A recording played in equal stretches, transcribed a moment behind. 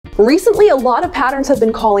Recently, a lot of patterns have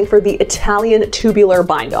been calling for the Italian tubular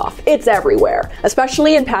bind off. It's everywhere,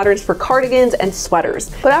 especially in patterns for cardigans and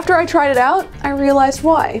sweaters. But after I tried it out, I realized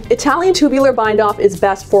why. Italian tubular bind off is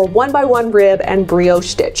best for 1x1 rib and brioche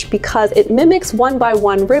stitch because it mimics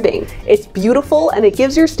 1x1 ribbing. It's beautiful and it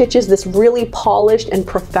gives your stitches this really polished and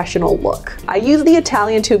professional look. I used the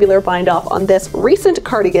Italian tubular bind off on this recent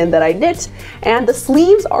cardigan that I knit, and the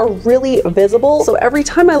sleeves are really visible, so every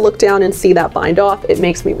time I look down and see that bind off, it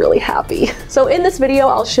makes me really happy. So in this video,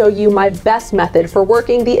 I'll show you my best method for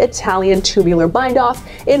working the Italian tubular bind off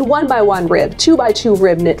in 1x1 rib, 2x2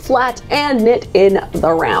 rib knit flat, and knit in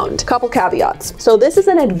the round. Couple caveats. So this is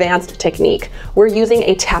an advanced technique. We're using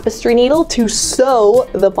a tapestry needle to sew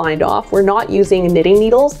the bind off. We're not using knitting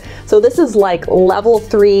needles. So this is like level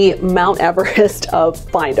 3 Mount Everest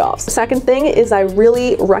of bind offs. The second thing is I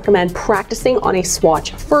really recommend practicing on a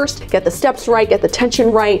swatch first. Get the steps right, get the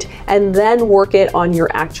tension right, and then work it on your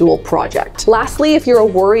actual project. Lastly, if you're a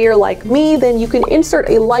worrier like me, then you can insert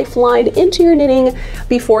a lifeline into your knitting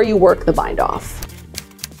before you work the bind off.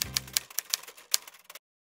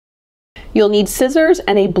 You'll need scissors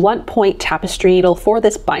and a blunt point tapestry needle for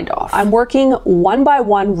this bind off. I'm working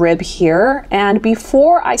 1x1 rib here, and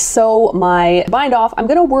before I sew my bind off, I'm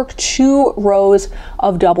gonna work 2 rows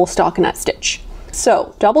of double stockinette stitch.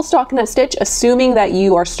 So double stockinette stitch, assuming that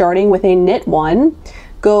you are starting with a knit 1,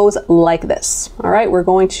 goes like this. All right, we're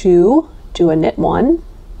going to do a knit 1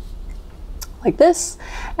 like this,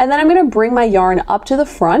 and then I'm going to bring my yarn up to the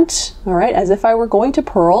front, all right, as if I were going to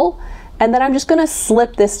purl, and then I'm just going to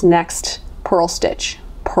slip this next purl stitch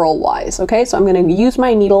purlwise. Okay, so I'm going to use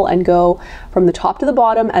my needle and go from the top to the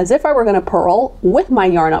bottom as if I were going to purl with my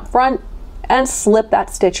yarn up front and slip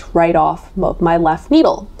that stitch right off of my left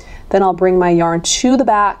needle. Then I'll bring my yarn to the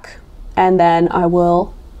back, and then I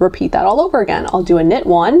will repeat that all over again. I'll do a knit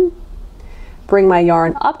 1, bring my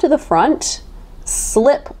yarn up to the front,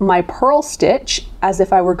 slip my purl stitch as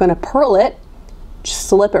if I were going to purl it,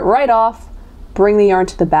 slip it right off, bring the yarn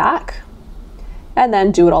to the back, and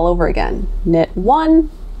then do it all over again. Knit 1,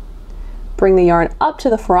 bring the yarn up to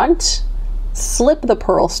the front, slip the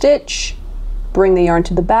purl stitch, bring the yarn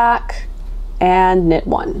to the back, and knit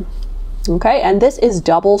 1. Okay, and this is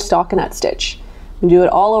double stockinette stitch. Do it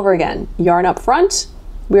all over again. Yarn up front.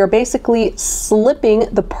 We are basically slipping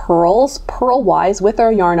the pearls purlwise with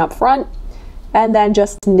our yarn up front, and then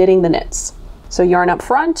just knitting the knits. So yarn up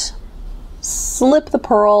front, slip the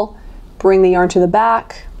purl, bring the yarn to the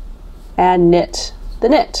back, and knit the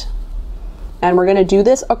knit. And we're going to do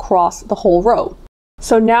this across the whole row.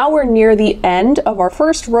 So now we're near the end of our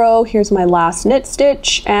first row. Here's my last knit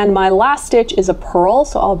stitch, and my last stitch is a purl,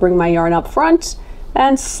 so I'll bring my yarn up front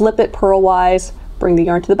and slip it purlwise, bring the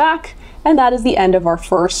yarn to the back, and that is the end of our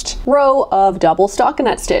first row of double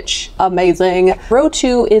stockinette stitch. Amazing. Row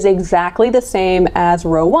 2 is exactly the same as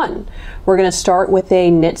row 1. We're going to start with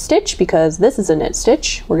a knit stitch because this is a knit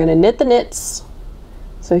stitch. We're going to knit the knits.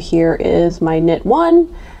 So here is my knit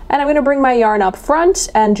 1, and I'm going to bring my yarn up front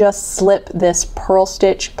and just slip this purl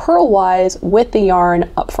stitch purlwise with the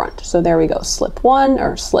yarn up front. So there we go, slip 1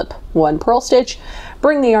 or slip 1 purl stitch,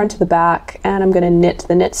 bring the yarn to the back, and I'm going to knit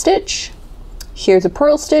the knit stitch. Here's a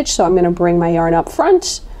purl stitch, so I'm going to bring my yarn up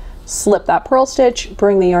front, slip that purl stitch,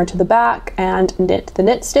 bring the yarn to the back, and knit the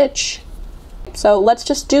knit stitch. So let's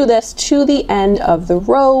just do this to the end of the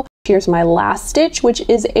row. Here's my last stitch, which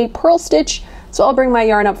is a purl stitch. So I'll bring my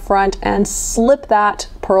yarn up front and slip that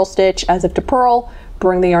purl stitch as if to purl,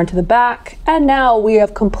 bring the yarn to the back, and now we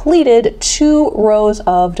have completed 2 rows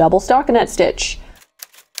of double stockinette stitch.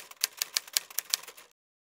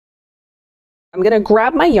 I'm going to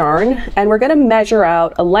grab my yarn and we're going to measure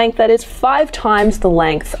out a length that is 5 times the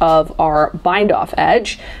length of our bind off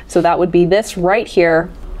edge. So that would be this right here.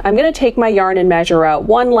 I'm going to take my yarn and measure out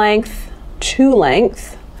 1 length, 2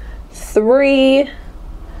 length, 3,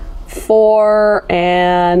 4,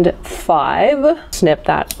 and 5. Snip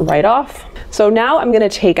that right off. So now I'm going to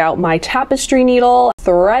take out my tapestry needle,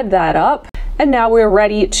 thread that up, and now we're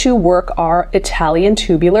ready to work our Italian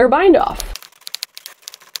tubular bind off.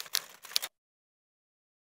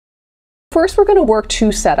 First, we're going to work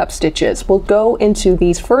 2 setup stitches. We'll go into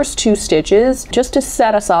these first 2 stitches just to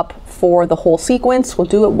set us up for the whole sequence. We'll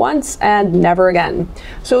do it once and never again.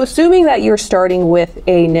 So assuming that you're starting with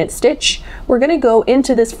a knit stitch, we're going to go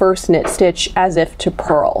into this first knit stitch as if to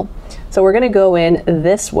purl. So we're going to go in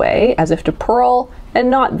this way as if to purl and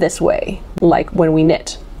not this way like when we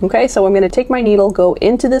knit. Okay, so I'm going to take my needle, go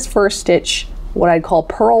into this first stitch, what I'd call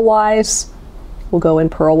purlwise. We'll go in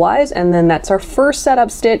purlwise, and then that's our first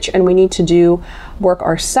setup stitch, and we need to work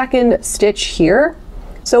our second stitch here.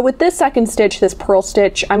 So with this second stitch, this purl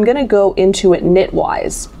stitch, I'm gonna go into it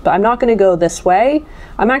knitwise, but I'm not gonna go this way.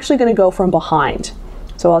 I'm actually gonna go from behind.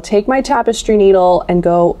 So I'll take my tapestry needle and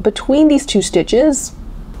go between these two stitches,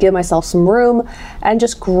 give myself some room, and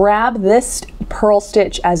just grab this purl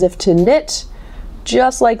stitch as if to knit,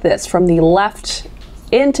 just like this, from the left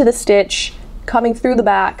into the stitch, coming through the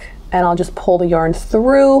back, and I'll just pull the yarn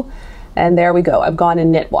through, and there we go. I've gone in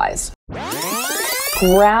knitwise.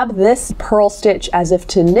 Grab this purl stitch as if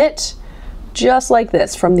to knit, just like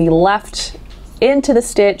this, from the left into the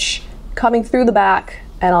stitch, coming through the back,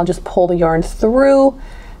 and I'll just pull the yarn through,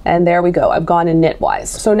 and there we go. I've gone in knitwise.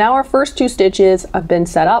 So now our first two stitches have been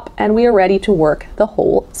set up and we are ready to work the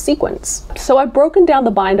whole sequence. So I've broken down the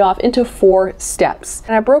bind off into 4 steps,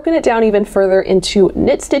 and I've broken it down even further into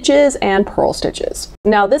knit stitches and purl stitches.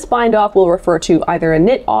 Now this bind off will refer to either a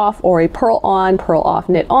knit off or a purl off,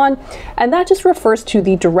 knit on, and that just refers to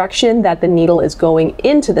the direction that the needle is going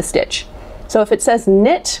into the stitch. So if it says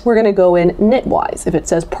knit, we're gonna go in knitwise. If it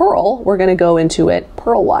says purl, we're gonna go into it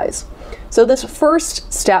purlwise. So this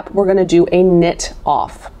first step, we're gonna do a knit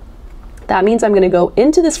off. That means I'm gonna go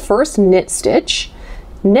into this first knit stitch,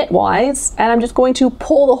 knitwise, and I'm just going to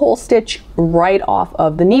pull the whole stitch right off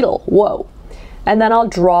of the needle. Whoa. And then I'll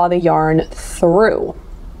draw the yarn through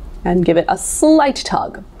and give it a slight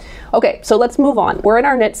tug. Okay, so let's move on. We're in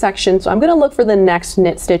our knit section, so I'm gonna look for the next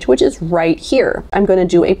knit stitch, which is right here. I'm gonna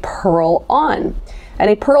do a purl on. And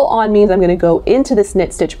a purl on means I'm going to go into this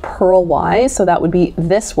knit stitch purlwise, so that would be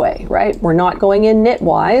this way, right? We're not going in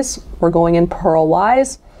knitwise, we're going in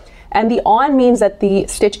purlwise. And the on means that the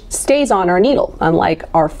stitch stays on our needle, unlike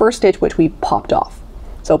our first stitch, which we popped off.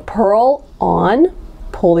 So purl on,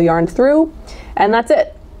 pull the yarn through, and that's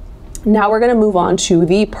it. Now we're going to move on to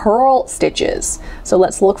the purl stitches. So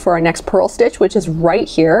let's look for our next purl stitch, which is right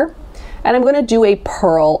here. And I'm going to do a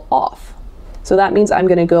purl off. So that means I'm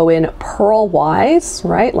gonna go in purlwise,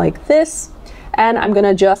 right, like this, and I'm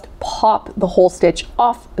gonna just pop the whole stitch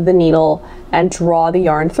off the needle and draw the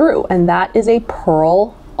yarn through, and that is a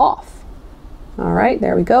purl off. All right,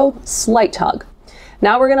 there we go, slight tug.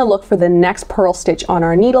 Now we're gonna look for the next purl stitch on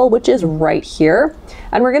our needle, which is right here,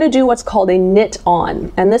 and we're gonna do what's called a knit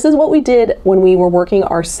on, and this is what we did when we were working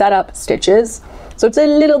our setup stitches. So it's a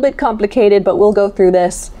little bit complicated, but we'll go through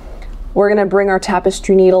this. We're gonna bring our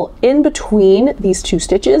tapestry needle in between these two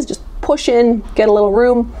stitches, just push in, get a little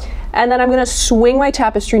room, and then I'm gonna swing my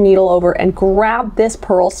tapestry needle over and grab this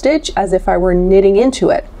purl stitch as if I were knitting into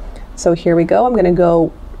it. So here we go, I'm gonna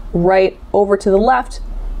go right over to the left,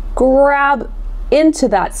 grab into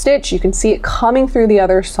that stitch, you can see it coming through the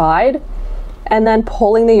other side, and then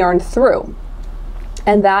pulling the yarn through.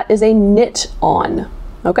 And that is a knit on.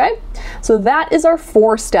 Okay, so that is our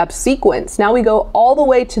 4-step sequence. Now we go all the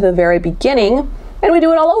way to the very beginning and we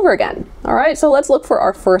do it all over again. All right, so let's look for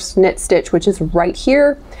our first knit stitch, which is right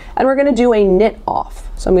here, and we're gonna do a knit off.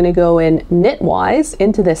 So I'm gonna go in knitwise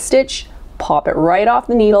into this stitch, pop it right off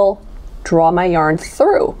the needle, draw my yarn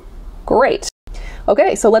through. Great.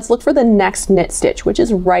 Okay, so let's look for the next knit stitch, which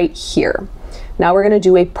is right here. Now we're gonna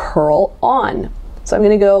do a purl on. So I'm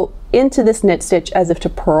gonna go into this knit stitch as if to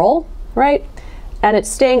purl, right? And it's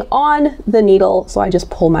staying on the needle, so I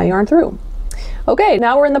just pull my yarn through. Okay,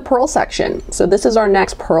 now we're in the purl section. So this is our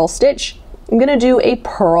next purl stitch. I'm gonna do a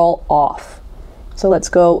purl off. So let's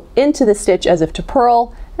go into the stitch as if to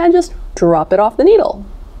purl and just drop it off the needle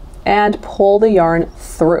and pull the yarn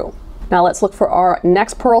through. Now let's look for our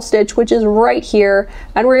next purl stitch, which is right here,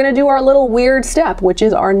 and we're gonna do our little weird step, which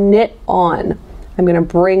is our knit on. I'm gonna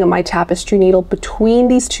bring my tapestry needle between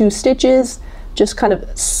these two stitches, just kind of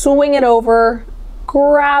swing it over,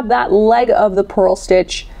 grab that leg of the purl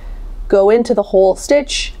stitch, go into the whole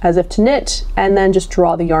stitch as if to knit, and then just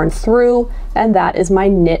draw the yarn through, and that is my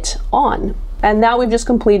knit on. And now we've just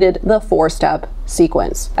completed the 4-step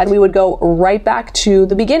sequence, and we would go right back to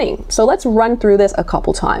the beginning. So let's run through this a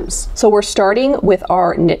couple times. So we're starting with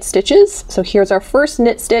our knit stitches. So here's our first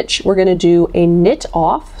knit stitch. We're gonna do a knit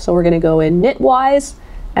off. So we're gonna go in knitwise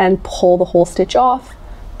and pull the whole stitch off,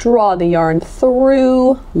 draw the yarn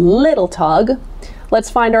through, little tug. Let's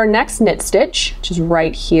find our next knit stitch, which is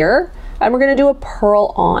right here, and we're gonna do a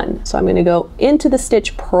purl on. So I'm gonna go into the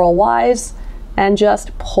stitch purlwise and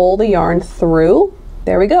just pull the yarn through.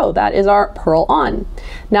 There we go, that is our purl on.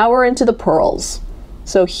 Now we're into the purls.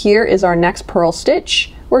 So here is our next purl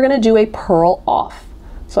stitch. We're gonna do a purl off.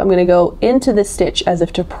 So I'm gonna go into the stitch as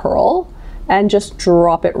if to purl and just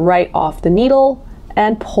drop it right off the needle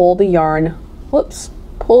and pull the yarn,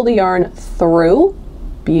 pull the yarn through.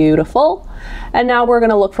 Beautiful. And now we're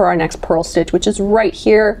gonna look for our next purl stitch, which is right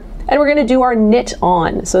here, and we're gonna do our knit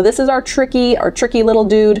on. So this is our tricky little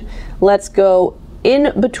dude. Let's go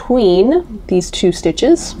in between these two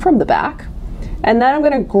stitches from the back. And then I'm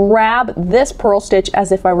gonna grab this purl stitch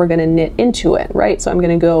as if I were gonna knit into it, right? So I'm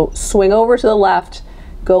gonna go swing over to the left,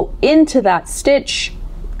 go into that stitch,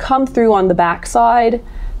 come through on the back side,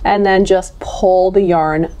 and then just pull the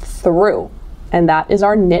yarn through. And that is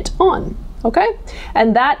our knit on, okay?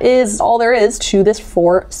 And that is all there is to this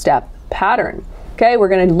 4-step pattern. Okay, we're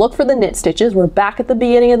gonna look for the knit stitches. We're back at the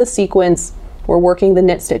beginning of the sequence. We're working the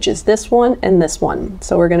knit stitches, this one and this one.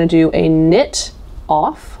 So we're gonna do a knit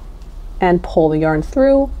off and pull the yarn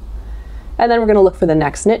through. And then we're gonna look for the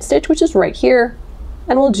next knit stitch, which is right here,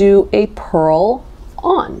 and we'll do a purl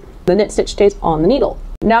on. The knit stitch stays on the needle.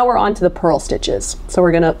 Now we're on to the purl stitches. So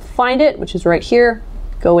we're gonna find it, which is right here,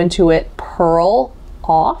 go into it, purl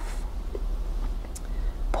off,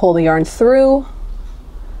 pull the yarn through,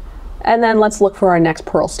 and then let's look for our next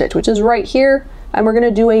purl stitch, which is right here, and we're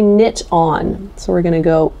gonna do a knit on. So we're gonna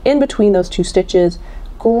go in between those two stitches,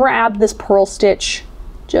 grab this purl stitch,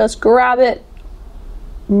 just grab it,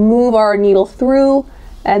 move our needle through,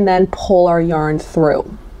 and then pull our yarn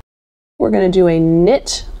through. We're gonna do a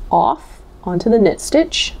knit off onto the knit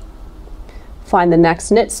stitch, find the next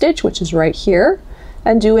knit stitch, which is right here,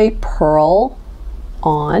 and do a purl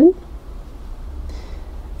on.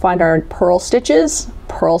 Find our purl stitches,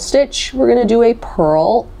 purl stitch, we're gonna do a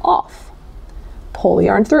purl off, pull the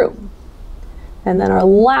yarn through. And then our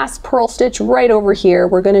last purl stitch right over here,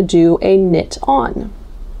 we're gonna do a knit on.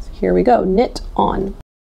 Here we go, knit on.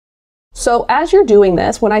 So as you're doing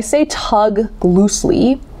this, when I say tug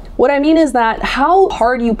loosely, what I mean is that how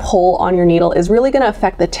hard you pull on your needle is really gonna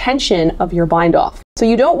affect the tension of your bind off. So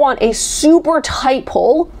you don't want a super tight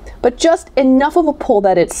pull, but just enough of a pull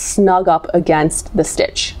that it's snug up against the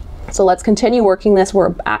stitch. So let's continue working this.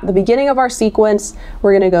 We're at the beginning of our sequence.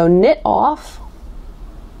 We're gonna go knit off,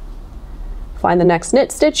 find the next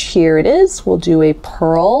knit stitch, here it is. We'll do a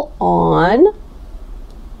purl on.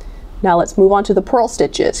 Now let's move on to the purl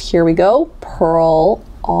stitches. Here we go, purl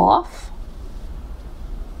off.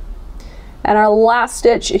 And our last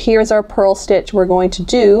stitch, here's our purl stitch. We're going to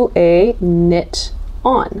do a knit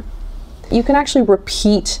on. You can actually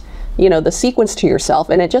repeat, the sequence to yourself,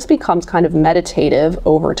 and it just becomes kind of meditative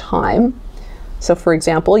over time. So for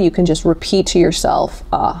example, you can just repeat to yourself,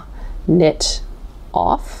 knit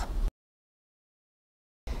off,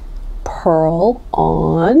 purl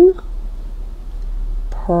on,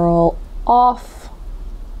 purl off,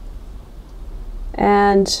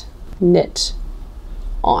 and knit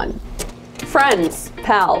on. Friends,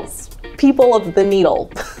 pals, people of the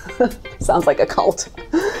needle. Sounds like a cult.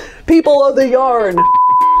 People of the yarn.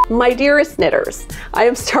 My dearest knitters, I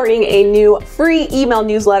am starting a new free email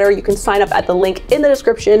newsletter. You can sign up at the link in the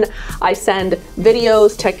description. I send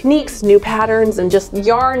videos, techniques, new patterns, and just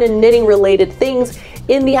yarn and knitting related things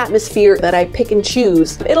in the atmosphere that I pick and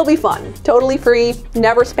choose. It'll be fun, totally free,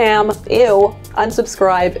 never spam, ew,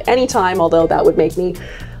 unsubscribe anytime, although that would make me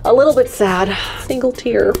a little bit sad, single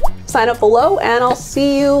tear. Sign up below and I'll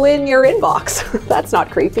see you in your inbox. That's not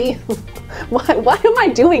creepy. Why am I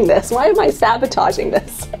doing this? Why am I sabotaging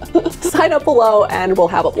this? Sign up below and we'll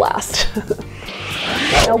have a blast.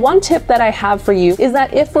 Now, one tip that I have for you is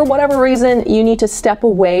that if for whatever reason you need to step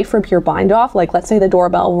away from your bind off, like let's say the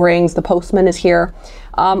doorbell rings, the postman is here,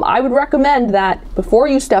 I would recommend that before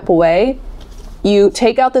you step away, you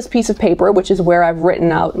take out this piece of paper, which is where I've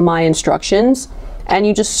written out my instructions, and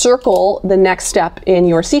you just circle the next step in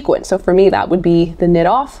your sequence. So for me, that would be the knit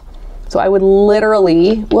off. So I would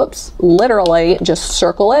literally just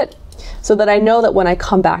circle it so that I know that when I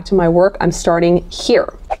come back to my work, I'm starting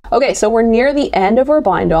here. Okay, so we're near the end of our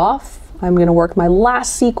bind off. I'm gonna work my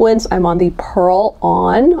last sequence. I'm on the purl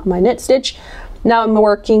on my knit stitch. Now I'm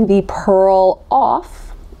working the purl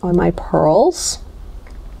off on my purls.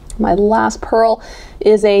 My last purl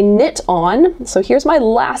is a knit on. So here's my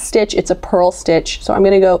last stitch, it's a purl stitch. So I'm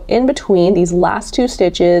gonna go in between these last two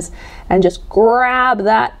stitches and just grab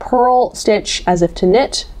that purl stitch as if to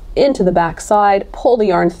knit into the back side, pull the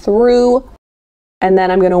yarn through, and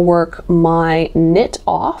then I'm gonna work my knit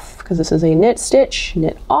off, because this is a knit stitch,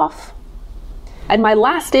 knit off. And my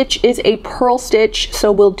last stitch is a purl stitch,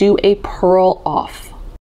 so we'll do a purl off.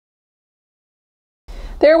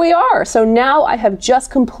 There we are. So now I have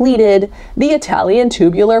just completed the Italian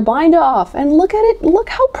tubular bind off, and look at it, look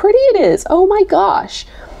how pretty it is. Oh my gosh.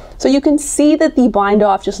 So you can see that the bind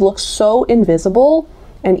off just looks so invisible,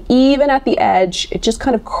 and even at the edge, it just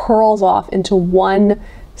kind of curls off into one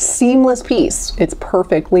seamless piece. It's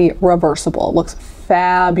perfectly reversible. It looks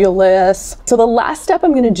fabulous. So the last step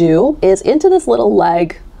I'm gonna do is into this little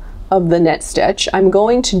leg of the knit stitch, I'm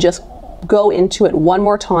going to just go into it one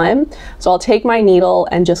more time. So I'll take my needle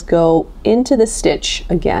and just go into the stitch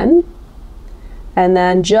again, and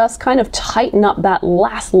then just kind of tighten up that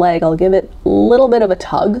last leg. I'll give it a little bit of a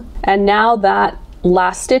tug. And now that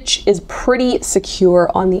last stitch is pretty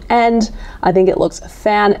secure on the end. I think it looks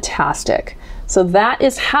fantastic. So that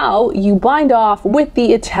is how you bind off with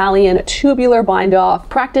the Italian tubular bind off.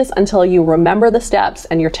 Practice until you remember the steps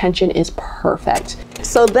and your tension is perfect.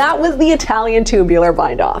 So that was the Italian tubular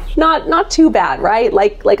bind off. Not too bad, right?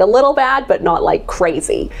 Like a little bad, but not like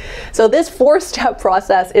crazy. So this 4-step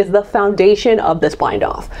process is the foundation of this bind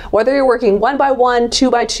off. Whether you're working 1 by 1, 2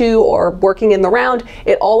 by 2, or working in the round,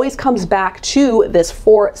 it always comes back to this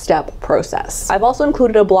 4-step process. I've also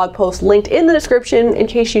included a blog post linked in the description in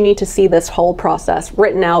case you need to see this whole process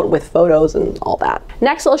written out with photos and all that.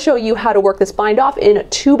 Next, I'll show you how to work this bind off in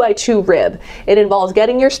 2 by 2 rib. It involves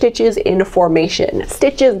getting your stitches in formation.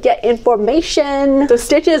 Stitches get in formation. So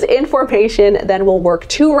stitches in formation, then we'll work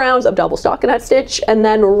 2 rounds of double stockinette stitch and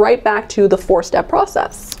then right back to the 4-step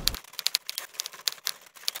process.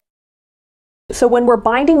 So when we're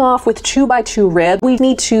binding off with 2 by 2 rib, we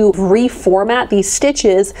need to reformat these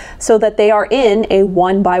stitches so that they are in a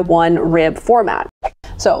 1 by 1 rib format.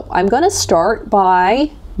 So I'm going to start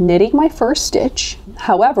by knitting my first stitch.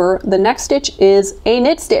 However, the next stitch is a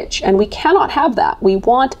knit stitch and we cannot have that. We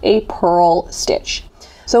want a purl stitch.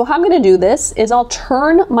 So how I'm going to do this is I'll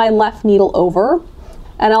turn my left needle over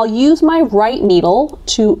and I'll use my right needle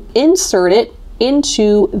to insert it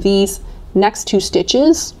into these next 2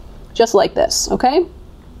 stitches, just like this, okay?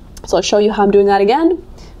 So I'll show you how I'm doing that again.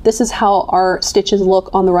 This is how our stitches look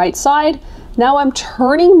on the right side. Now I'm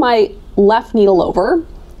turning my left needle over,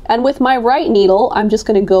 and with my right needle, I'm just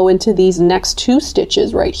going to go into these next 2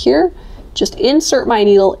 stitches right here. Just insert my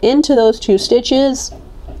needle into those 2 stitches,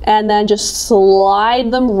 and then just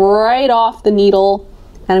slide them right off the needle,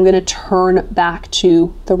 and I'm going to turn back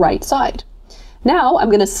to the right side. Now I'm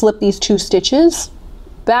going to slip these 2 stitches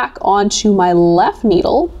back onto my left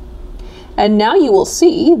needle, and now you will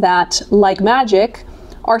see that, like magic,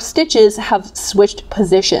 our stitches have switched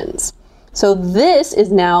positions. So this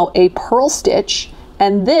is now a purl stitch,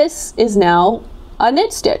 and this is now a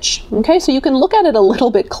knit stitch. Okay, so you can look at it a little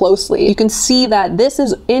bit closely. You can see that this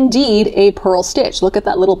is indeed a purl stitch. Look at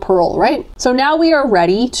that little purl, right? So now we are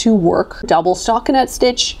ready to work double stockinette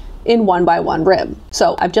stitch in 1 by 1 rib.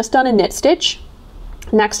 So I've just done a knit stitch.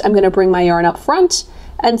 Next, I'm going to bring my yarn up front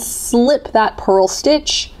and slip that purl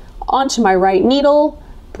stitch onto my right needle,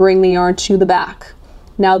 bring the yarn to the back.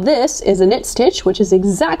 Now this is a knit stitch, which is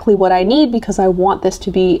exactly what I need because I want this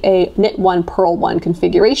to be a knit 1, purl 1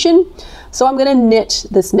 configuration. So I'm going to knit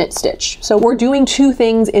this knit stitch. So we're doing 2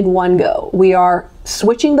 things in one go. We are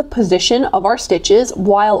switching the position of our stitches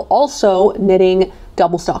while also knitting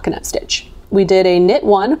double stockinette stitch. We did a knit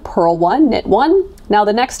 1, purl 1, knit 1. Now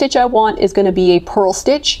the next stitch I want is going to be a purl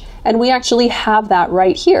stitch, and we actually have that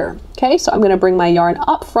right here. Okay, so I'm going to bring my yarn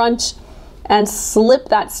up front and slip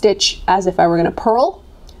that stitch as if I were going to purl,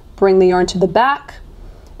 bring the yarn to the back,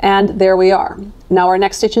 and there we are. Now our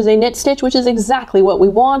next stitch is a knit stitch, which is exactly what we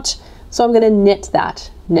want, so I'm going to knit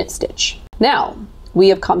that knit stitch. Now we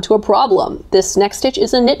have come to a problem. This next stitch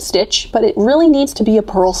is a knit stitch, but it really needs to be a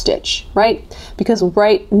purl stitch, right? Because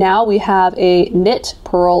right now we have a knit,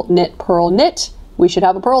 purl, knit, purl, knit. We should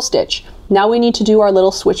have a purl stitch. Now we need to do our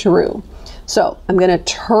little switcheroo. So I'm going to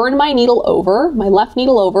turn my needle over, my left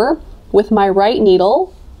needle over, with my right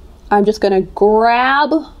needle. I'm just going to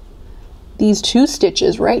grab these 2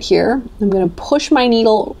 stitches right here. I'm going to push my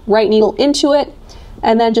needle, right needle into it,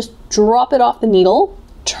 and then just drop it off the needle,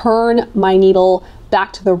 turn my needle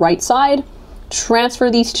back to the right side, transfer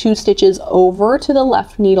these 2 stitches over to the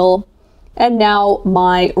left needle, and now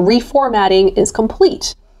my reformatting is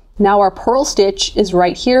complete. Now our purl stitch is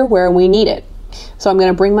right here where we need it. So I'm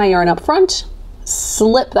going to bring my yarn up front,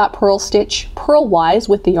 slip that purl stitch purlwise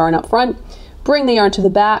with the yarn up front, bring the yarn to the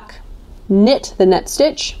back, knit the net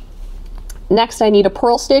stitch. Next I need a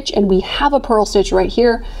purl stitch, and we have a purl stitch right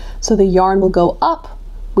here. So the yarn will go up,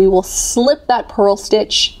 we will slip that purl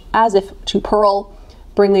stitch as if to purl,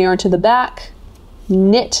 bring the yarn to the back,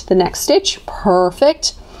 knit the next stitch,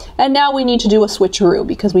 perfect. And now we need to do a switcheroo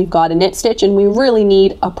because we've got a knit stitch and we really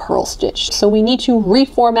need a purl stitch. So we need to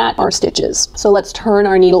reformat our stitches. So let's turn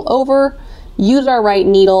our needle over, use our right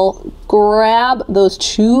needle, grab those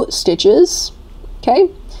 2 stitches,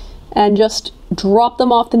 okay, and just drop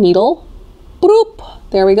them off the needle. Boop,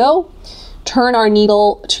 there we go. Turn our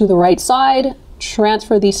needle to the right side,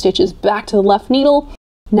 transfer these stitches back to the left needle.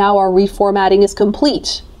 Now our reformatting is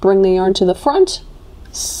complete. Bring the yarn to the front,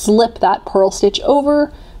 slip that purl stitch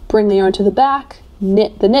over, bring the yarn to the back,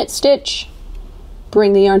 knit the knit stitch,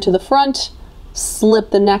 bring the yarn to the front,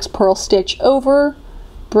 slip the next purl stitch over,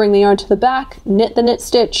 bring the yarn to the back, knit the knit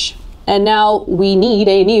stitch, and now we need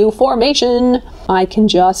a new formation. I can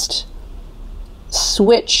just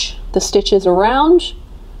switch the stitches around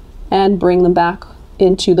and bring them back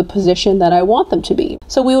into the position that I want them to be.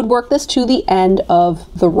 So we would work this to the end of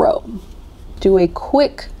the row. Do a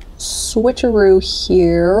quick switcheroo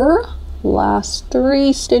here. Last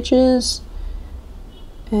 3 stitches.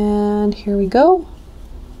 And here we go.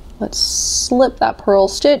 Let's slip that purl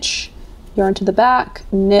stitch, yarn to the back,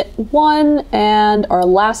 knit 1, and our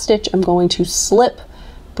last stitch I'm going to slip,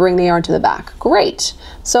 bring the yarn to the back. Great.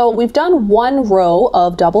 So we've done 1 row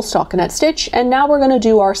of double stockinette stitch, and now we're going to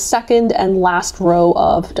do our second and last row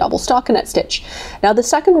of double stockinette stitch. Now the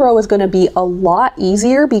second row is going to be a lot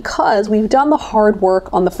easier because we've done the hard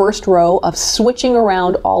work on the first row of switching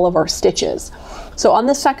around all of our stitches. So on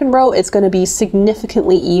the second row, it's going to be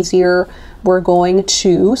significantly easier. We're going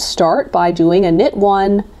to start by doing a knit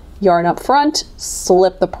 1, yarn up front,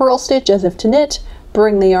 slip the purl stitch as if to knit,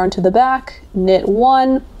 bring the yarn to the back, knit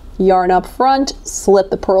 1, yarn up front,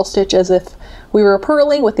 slip the purl stitch as if we were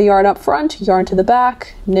purling with the yarn up front, yarn to the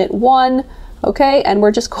back, knit 1, okay, and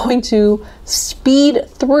we're just going to speed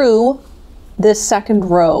through this second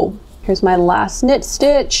row. Here's my last knit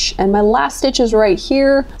stitch, and my last stitch is right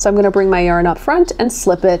here. So I'm gonna bring my yarn up front and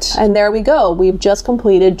slip it. And there we go. We've just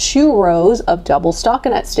completed 2 rows of double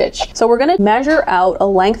stockinette stitch. So we're gonna measure out a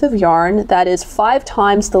length of yarn that is 5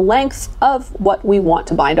 times the length of what we want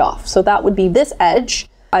to bind off. So that would be this edge.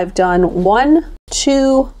 I've done 1,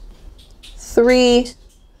 2, 3,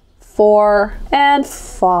 4, and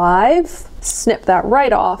 5. Snip that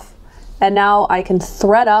right off. And now I can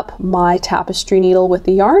thread up my tapestry needle with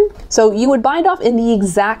the yarn. So you would bind off in the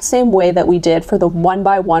exact same way that we did for the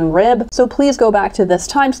 1x1 rib. So please go back to this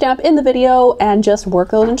timestamp in the video and just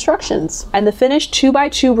work those instructions. And the finished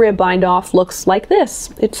 2x2 rib bind off looks like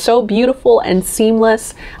this. It's so beautiful and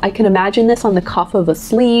seamless. I can imagine this on the cuff of a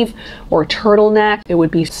sleeve or a turtleneck. It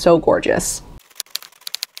would be so gorgeous.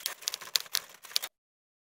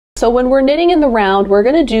 So when we're knitting in the round, we're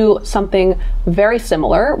going to do something very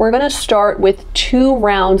similar. We're going to start with 2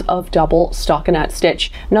 rounds of double stockinette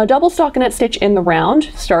stitch. Now double stockinette stitch in the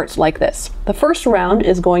round starts like this. The first round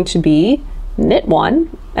is going to be knit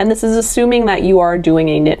 1, and this is assuming that you are doing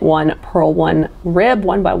a knit 1, purl 1 rib,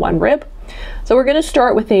 1x1 rib. So we're going to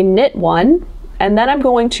start with a knit 1, and then I'm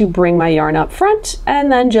going to bring my yarn up front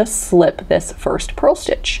and then just slip this first purl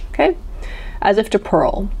stitch, okay, as if to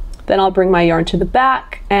purl. Then I'll bring my yarn to the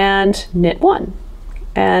back and knit 1.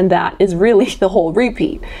 And that is really the whole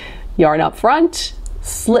repeat. Yarn up front,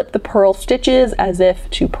 slip the purl stitches as if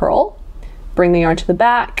to purl, bring the yarn to the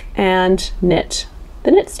back and knit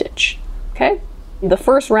the knit stitch, okay? The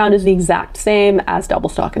first round is the exact same as double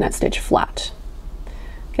stockinette stitch flat.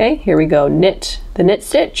 Okay, here we go. Knit the knit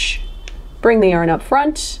stitch, bring the yarn up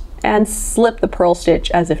front and slip the purl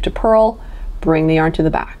stitch as if to purl, bring the yarn to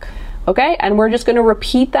the back. Okay, and we're just going to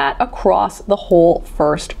repeat that across the whole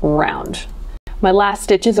first round. My last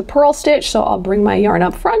stitch is a purl stitch, so I'll bring my yarn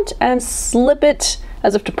up front and slip it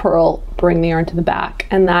as if to purl, bring the yarn to the back,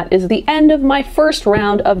 and that is the end of my first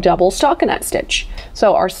round of double stockinette stitch.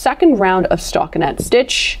 So our second round of stockinette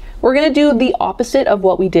stitch, we're going to do the opposite of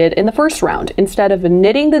what we did in the first round. Instead of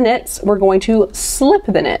knitting the knits, we're going to slip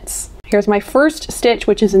the knits. Here's my first stitch,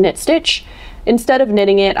 which is a knit stitch. Instead of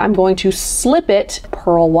knitting it, I'm going to slip it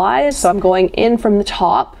purl-wise. So I'm going in from the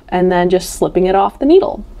top and then just slipping it off the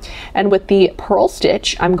needle. And with the purl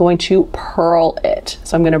stitch, I'm going to purl it.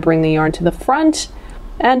 So I'm going to bring the yarn to the front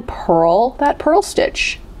and purl that purl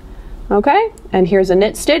stitch. Okay, and here's a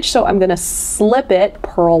knit stitch. So I'm going to slip it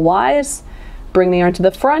purl-wise, bring the yarn to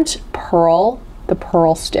the front, purl the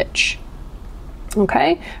purl stitch.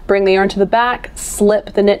 Okay, bring the yarn to the back,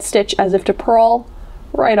 slip the knit stitch as if to purl,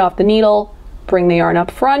 right off the needle, bring the yarn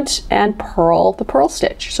up front and purl the purl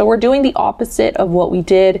stitch. So we're doing the opposite of what we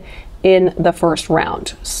did in the first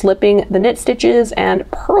round, slipping the knit stitches and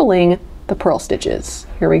purling the purl stitches.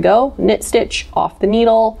 Here we go, knit stitch off the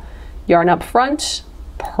needle, yarn up front,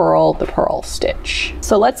 purl the purl stitch.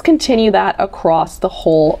 So let's continue that across the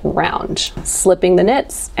whole round, slipping the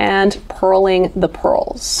knits and purling the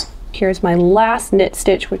purls. Here's my last knit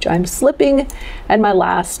stitch, which I'm slipping, and my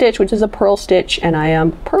last stitch, which is a purl stitch, and I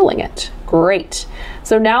am purling it. Great.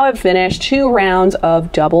 So now I've finished 2 rounds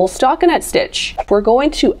of double stockinette stitch. We're going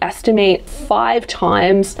to estimate 5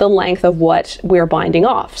 times the length of what we're binding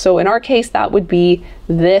off. So in our case, that would be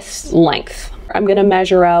this length. I'm going to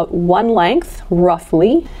measure out 1 length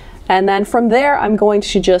roughly, and then from there, I'm going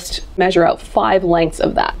to just measure out 5 lengths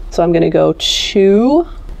of that. So I'm going to go 2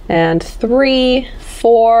 and 3,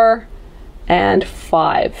 4, and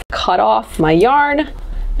 5. Cut off my yarn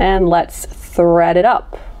and let's thread it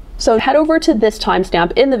up. So head over to this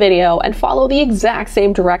timestamp in the video and follow the exact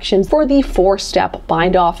same directions for the 4-step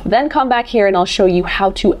bind off. Then come back here and I'll show you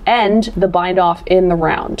how to end the bind off in the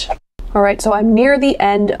round. All right, so I'm near the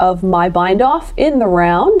end of my bind off in the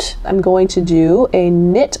round. I'm going to do a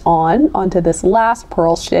knit on onto this last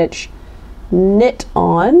purl stitch. Knit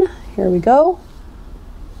on, here we go.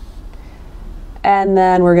 And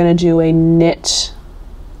then we're gonna do a knit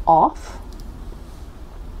off.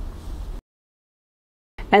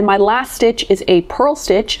 And my last stitch is a purl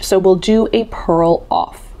stitch, so we'll do a purl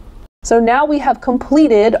off. So now we have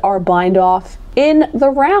completed our bind off in the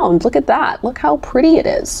round. Look at that, look how pretty it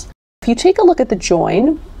is. If you take a look at the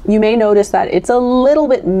join, you may notice that it's a little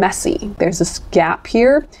bit messy. There's this gap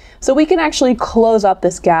here, so we can actually close up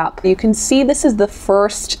this gap. You can see this is the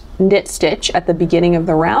first knit stitch at the beginning of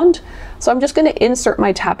the round. So I'm just going to insert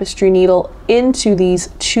my tapestry needle into these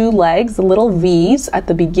 2 legs, the little V's at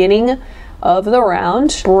the beginning of the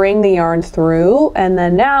round, bring the yarn through, and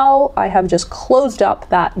then now I have just closed up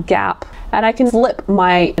that gap, and I can flip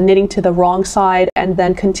my knitting to the wrong side and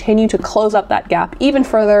then continue to close up that gap even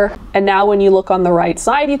further. And now when you look on the right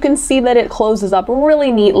side, you can see that it closes up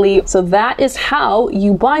really neatly. So that is how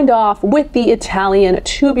you bind off with the Italian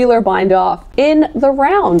tubular bind off in the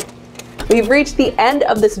round. We've reached the end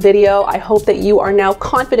of this video. I hope that you are now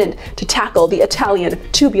confident to tackle the Italian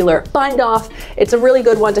tubular bind off. It's a really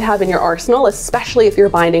good one to have in your arsenal, especially if you're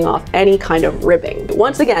binding off any kind of ribbing.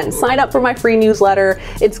 Once again, sign up for my free newsletter.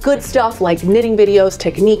 It's good stuff like knitting videos,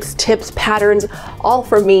 techniques, tips, patterns, all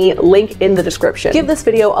from me, link in the description. Give this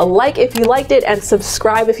video a like if you liked it and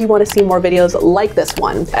subscribe if you want to see more videos like this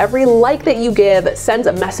one. Every like that you give sends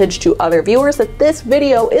a message to other viewers that this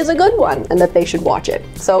video is a good one and that they should watch it.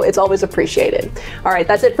 So it's always appreciated. All right,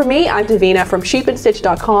 that's it for me. I'm Davina from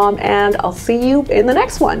sheepandstitch.com, and I'll see you in the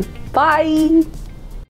next one. Bye.